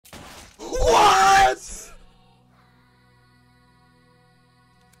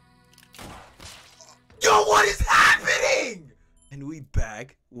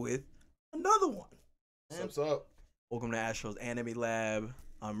back with another one. What's up? Welcome to Astro's Anime Lab.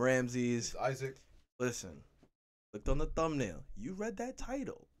 I'm Ramses. It's Isaac. Listen, looked on the thumbnail. You read that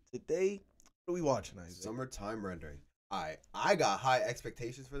title. Today, what are we watching, Isaac? Summertime rendering. I got high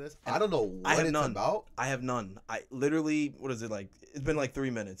expectations for this. I don't know what it's none. about. I have none. I literally, what is it like? It's been like 3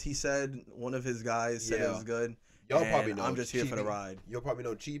 minutes. He said one of his guys said it was good. Y'all probably know. I'm just here Chibi. for the ride. You'll probably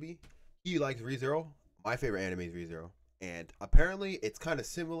know Chibi. He likes ReZero. My favorite anime is ReZero. And apparently it's kind of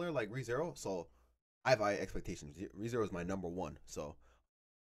similar like ReZero. So I have high expectations. ReZero is my number one. So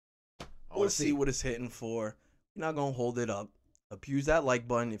we'll see what it's hitting for. We're not going to hold it up. Abuse that like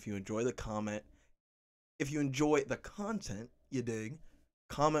button if you enjoy the comment. If you enjoy the content, you dig,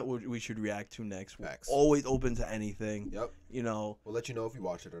 comment what we should react to next. We're always open to anything. Yep. You know. We'll let you know if you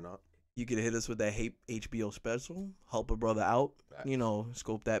watch it or not. You could hit us with that HBO special. Help a brother out. Facts. You know,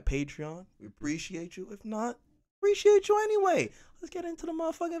 scope that Patreon. We appreciate you. If not, appreciate you anyway. Let's get into the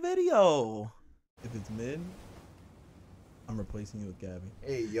motherfucking video. If it's mid, I'm replacing you with Gabby.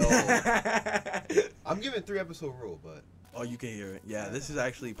 Hey, yo. I'm giving 3-episode rule, but... Oh, you can hear it. Yeah, this is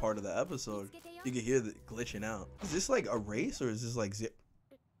actually part of the episode. You can hear the glitching out. Is this like a race or is this like zip?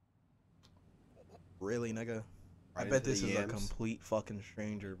 Really, nigga? I bet this is a complete fucking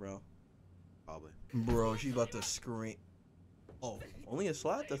stranger, bro. Probably. Bro, she's about to scream. Oh, only a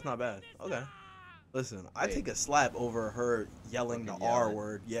slap? That's not bad. Okay. Listen, I take a slap over her yelling the R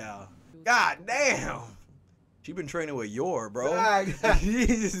word. Yeah. God damn. She been training with Yor, bro.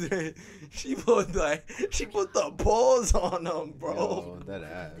 she put the paws on him, bro. Yo, that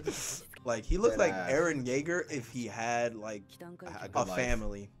ass. Like he looked like Eren Yeager if he had like a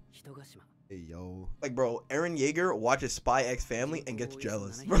family. Hey yo. Like bro, Eren Yeager watches Spy X Family and gets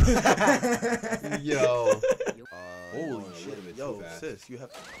jealous. Yo. Holy shit. Yo, sis, you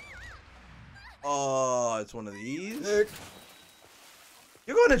have. Oh, it's one of these.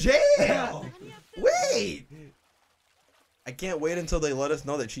 You're going to jail. Wait. I can't wait until they let us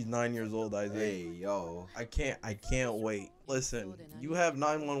know that she's 9 years old, Isaac. Hey, yo. I can't wait. Listen, you have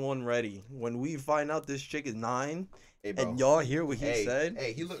 911 ready. When we find out this chick is 9, and y'all hear what he said.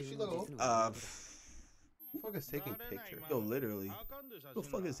 Hey, she look old. Who the fuck is taking pictures? Yo, literally. Who the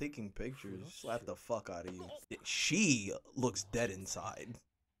fuck is taking pictures? Slap the fuck out of you. She looks dead inside.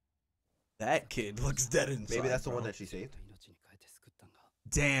 That kid looks dead inside. Maybe that's the one that she saved.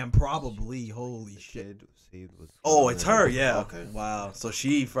 Damn, probably. Holy shit. Was oh, it's her. Yeah. Okay. Wow. So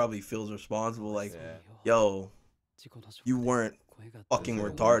she probably feels responsible. Like, yo, you weren't fucking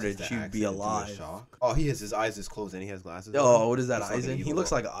retarded. She'd be alive. Oh, he has his eyes is closed and he has glasses. Yo, what is that, Eisen? He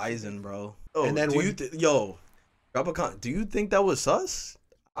looks like Eisen, bro. Oh, and then yo, drop a comment. Do you think that was sus?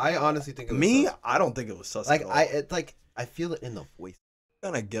 I honestly think it was sus. I don't think it was sus. Like I feel it in the voice.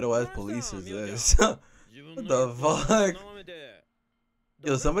 What kind of ghetto ass police is this? What the fuck?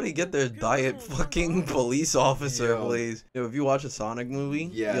 Yo, somebody get their diet fucking police officer, please. Yo, if you watch a Sonic movie,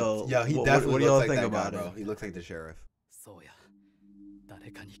 he definitely what do y'all think that about guy, it? Bro. He looks like the sheriff. Oh,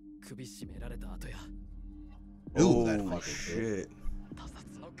 that fucking shit.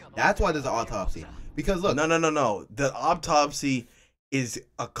 That's why there's an autopsy. Because look. No. The autopsy is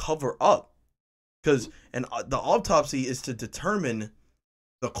a cover up. Because the autopsy is to determine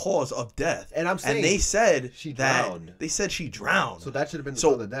the cause of death, and I'm saying, and they said she drowned. They said she drowned. So that should have been the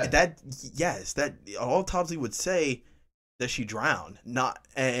cause of death. That autopsy would say that she drowned. Not,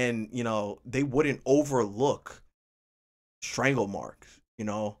 and you know they wouldn't overlook strangle marks. You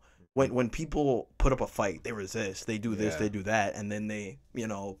know, when people put up a fight, they resist, they do this, they do that, and then they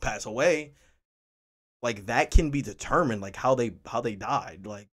pass away. Like that can be determined, like how they died.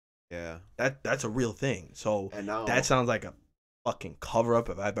 Like that's a real thing. So that sounds like a fucking cover up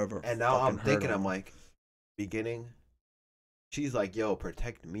if I've ever. And now I'm thinking, I'm like, beginning, she's like, yo,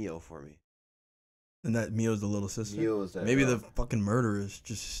 protect Mio for me. And that Mio's the little sister. Mio's that maybe the fucking murderer is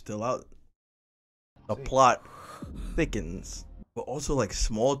just still out. The plot thickens, but also like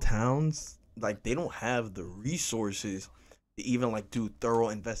small towns, like they don't have the resources to even like do thorough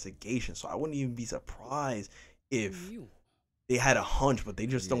investigation. So I wouldn't even be surprised if they had a hunch, but they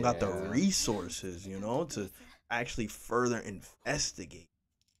just don't got the resources, to actually further investigate.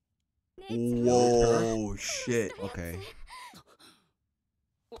 Whoa, shit. Okay.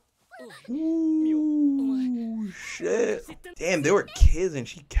 Ooh, shit. Damn, they were kids and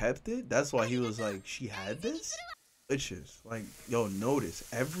she kept it? That's why he was like, she had this? Glitches. Like, yo, notice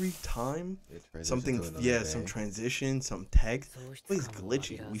every time something, some transition, some text, plays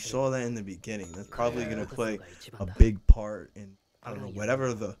glitchy. We saw that in the beginning. That's probably gonna play a big part in, I don't know,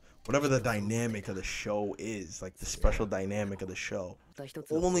 whatever the dynamic of the show is, like the special dynamic of the show.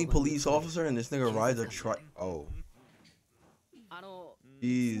 Only police officer and this nigga rides a truck. Oh.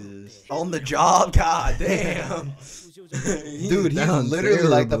 Jesus. On the job, god damn. Dude, he's literally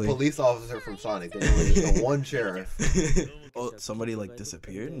like the police officer from Sonic. There's only just the one sheriff. Oh, somebody like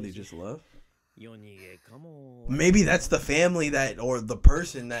disappeared and they just left? Maybe that's the family that, or the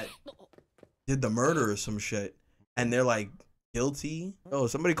person that did the murder or some shit. And they're like guilty. Oh,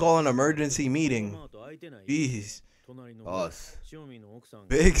 somebody call an emergency meeting. Jeez. Us.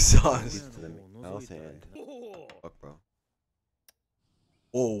 Big sauce. Fuck, bro.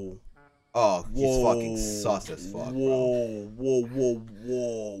 Whoa. Oh, he's fucking sus as fuck, bro.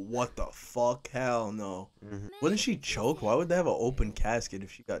 Whoa. What the fuck? Hell no. Wouldn't she choke? Why would they have an open casket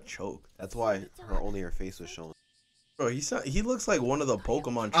if she got choked? That's why only her face was shown. Bro, he looks like one of the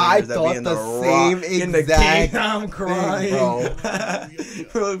Pokemon I trainers that thought be in the same rock, in the exact game. I'm crying, thing,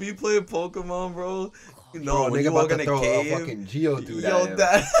 bro. If you play Pokemon, bro, you know bro, when nigga you walk about in to a throw cave. a fucking Geodude Yo, at him.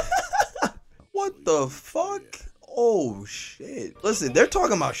 that. What the fuck? Oh shit! Listen, they're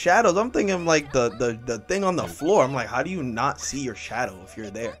talking about shadows. I'm thinking like the thing on the floor. I'm like, how do you not see your shadow if you're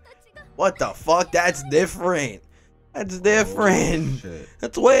there? What the fuck? That's different. That's different. Oh,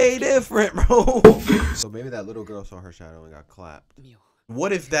 That's way different, bro. So maybe that little girl saw her shadow and got clapped.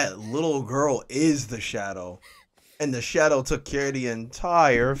 What if that little girl is the shadow, and the shadow took care of the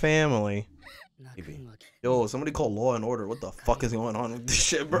entire family? Maybe. Yo, somebody call Law and Order. What the fuck is going on with this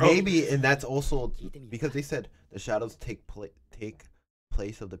shit, bro? Maybe, and that's also because they said the shadows take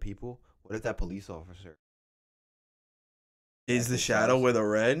place of the people. What if that police officer Is the shadow with a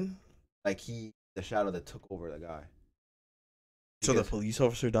red? like the shadow that took over the guy? So the police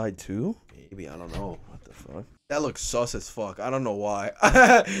officer died too? Maybe, I don't know. What the fuck? That looks sus as fuck. I don't know why.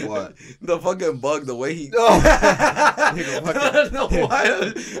 What? The fucking bug, the way he. No. I don't know why.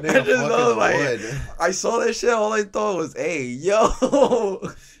 I just know, like, I saw that shit. All I thought was, hey, yo.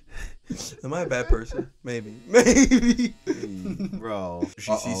 Am I a bad person? Maybe. Bro. Does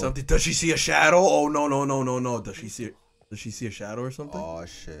she see something? Does she see a shadow? Oh, no. Does she see a shadow or something? Oh,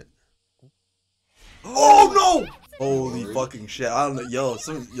 shit. Oh, no! Holy fucking shit. I don't know. Yo,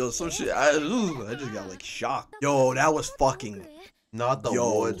 some shit. I just got like shocked. Yo, that was fucking. Not the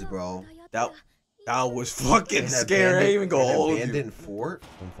woods, bro. That was fucking scary. I ain't even go hold you. Abandoned fort?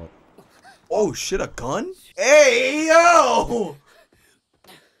 Oh shit, a gun? Hey, yo!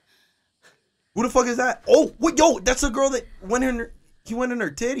 Who the fuck is that? Oh, wait, yo, that's the girl that went in her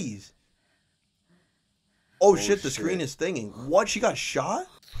titties. Oh shit, the screen is stinging. What? She got shot?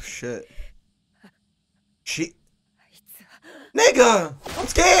 Oh, shit. Nigga! I'm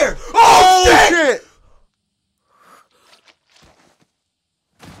scared! Oh shit!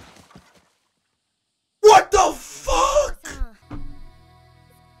 What the fuck?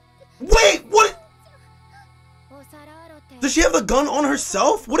 Wait, what? Does she have the gun on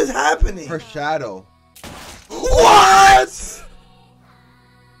herself? What is happening? Her shadow. What?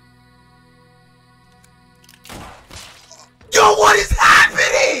 Yo, what is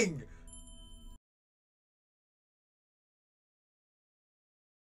happening?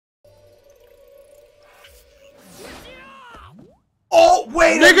 Oh,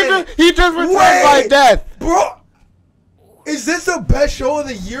 wait a minute. He just returned by death. Bro, is this the best show of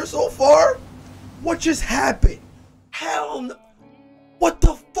the year so far? What just happened? Hell no. What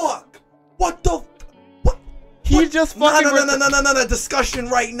the fuck? What? He just fucking... No. Discussion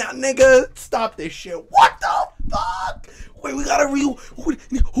right now, nigga. Stop this shit. What the fuck? Wait, we gotta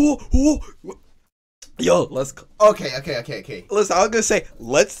Yo, let's... Okay. Listen, I was gonna say,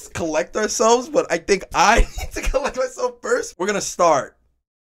 let's collect ourselves, but I think I need to collect myself first. We're gonna start.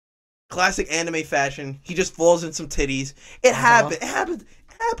 Classic anime fashion. He just falls in some titties. It happens. It happens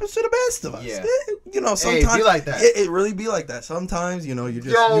to the best of us. Yeah. You know, sometimes... Hey, it be like that. It really be like that. Sometimes, you know, you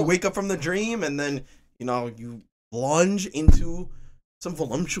wake up from the dream and then, you know, you plunge into some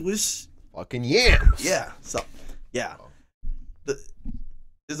voluptuous... Fucking yams. Yeah. So, yeah.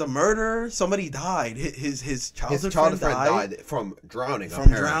 There's a murder. Somebody died. His childhood friend died from drowning.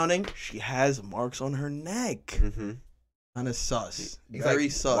 Drowning. She has marks on her neck. Mm-hmm. Kind of sus. He's Very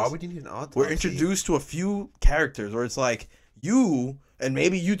like, sus. Why would you need an autopsy? We're introduced to a few characters where it's like you and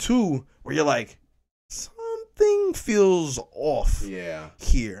maybe you too, where you're like, something feels off. Yeah.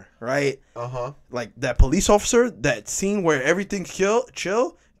 Here, right? Like that police officer. That scene where everything's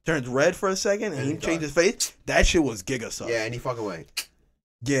chill, turns red for a second, and he changes his face. That shit was giga sus. Yeah, and he fucking went.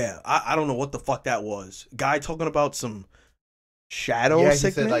 Yeah, I don't know what the fuck that was. Guy talking about some shadow sickness.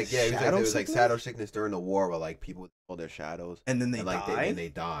 He said like it was like shadow sickness during the war, where like people would call their shadows, and then they die. And they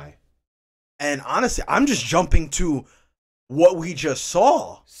die. And honestly, I'm just jumping to what we just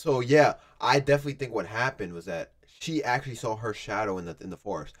saw. So yeah, I definitely think what happened was that she actually saw her shadow in the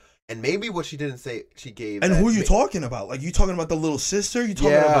forest. And maybe what she didn't say, she gave. And who are you talking about? Like, you talking about the little sister? You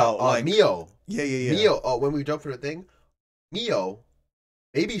talking about like Mio? Yeah. Mio. Oh, when we jump through the thing, Mio.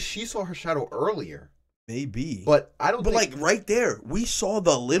 Maybe she saw her shadow earlier. Maybe. But I don't. But like right there, we saw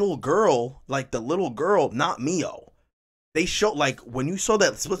the little girl, not Mio. They showed like when you saw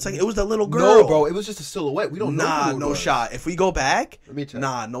that split second, it was the little girl. No, bro, it was just a silhouette. We don't know. Who it no was. shot. If we go back, let me check.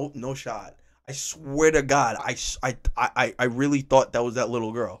 No shot. I swear to God, I really thought that was that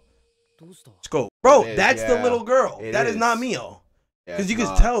little girl. Scope, bro, that's the little girl. That is not Mio. Because you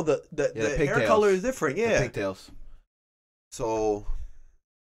can tell the hair color is different. Yeah, the pigtails. So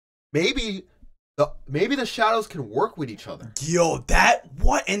maybe the shadows can work with each other. Yo,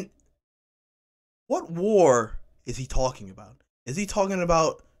 what war is he talking about? Is he talking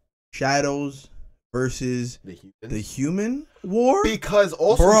about shadows versus the human war? Because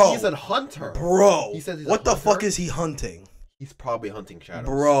also he's a hunter. Bro, he says he's what the fuck is he hunting? He's probably hunting shadows.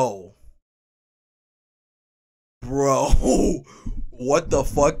 Bro, what the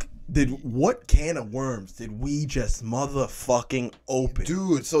fuck? What can of worms did we just motherfucking open?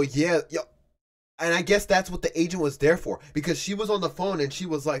 Dude, so yeah. And I guess that's what the agent was there for. Because she was on the phone and she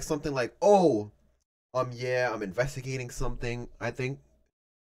was like something like, oh, yeah, I'm investigating something, I think.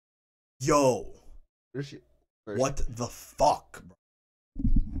 Yo. What the fuck, bro?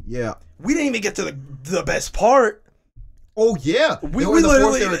 Yeah. We didn't even get to the best part. Oh, yeah. We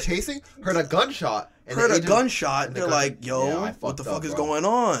literally they were chasing, heard a gunshot. And they're like, yo, what the fuck is going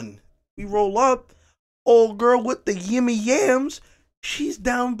on? We roll up. Old girl with the yimmy yams. She's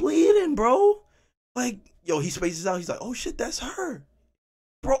down bleeding, bro. Like, yo, he spaces out. He's like, oh, shit, that's her.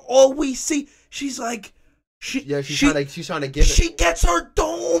 Bro, all we see, she's like, she's trying to give it. She gets her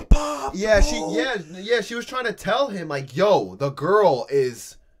dome pop. Yeah, bro. she was trying to tell him, like, yo, the girl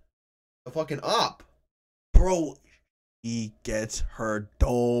is a fucking op. Bro, he gets her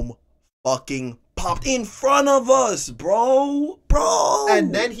dome fucking popped in front of us, bro.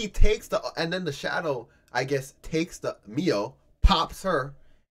 And then the shadow, I guess, takes the Mio, pops her,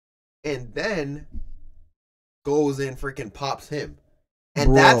 and then goes in freaking pops him. And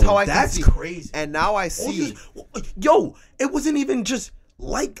bro, that's how I can see. That's crazy. And now I see. Yo, it wasn't even just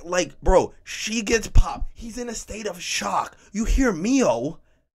like, bro, she gets popped. He's in a state of shock. You hear Mio,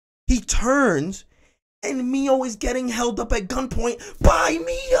 he turns, and Mio is getting held up at gunpoint by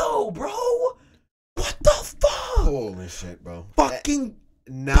Mio, bro. What the fuck? Holy shit, bro. Fucking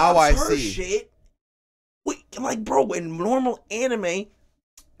now I see. Shit. Wait, like, bro, in normal anime,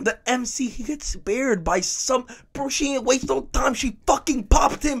 the MC, he gets spared by some... Bro, she ain't waste no time. She fucking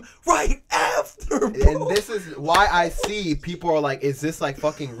popped him right after, bro. And this is why I see people are like, is this like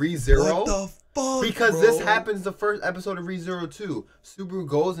fucking ReZero? What the fuck, because bro? This happens the first episode of ReZero 2. Subaru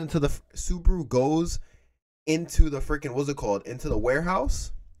goes into the freaking, what's it called? Into the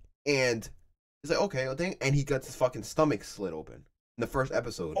warehouse. And he's like, okay, well, dang. And he gets his fucking stomach slit open. In the first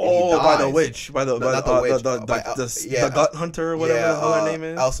episode. Oh, by the witch. By the gut hunter or whatever her name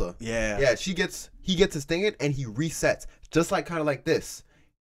is. Elsa. Yeah. Yeah, he gets his thing in and he resets. Just like kind of like this.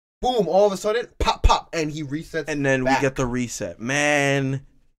 Boom, all of a sudden, pop, pop, and he resets. And then we get the reset. Man.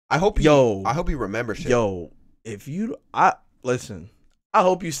 I hope he remembers shit. Yo, listen, I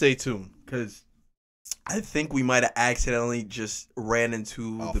hope you stay tuned. Because I think we might have accidentally just ran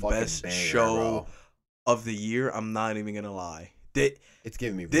into the best show of the year. I'm not even going to lie. It's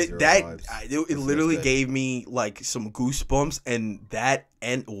giving me vibes. It literally gave me like some goosebumps,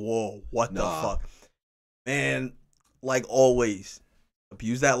 and whoa, what the fuck, man! Like always,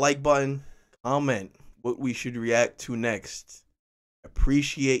 abuse that like button, comment what we should react to next.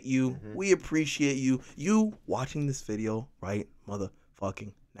 Appreciate you. Mm-hmm. We appreciate you watching this video right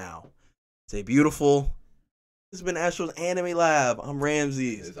motherfucking now. Stay beautiful. This has been Astro's Anime Lab. I'm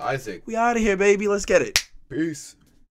Ramsey. This is Isaac. We out of here, baby. Let's get it. Peace.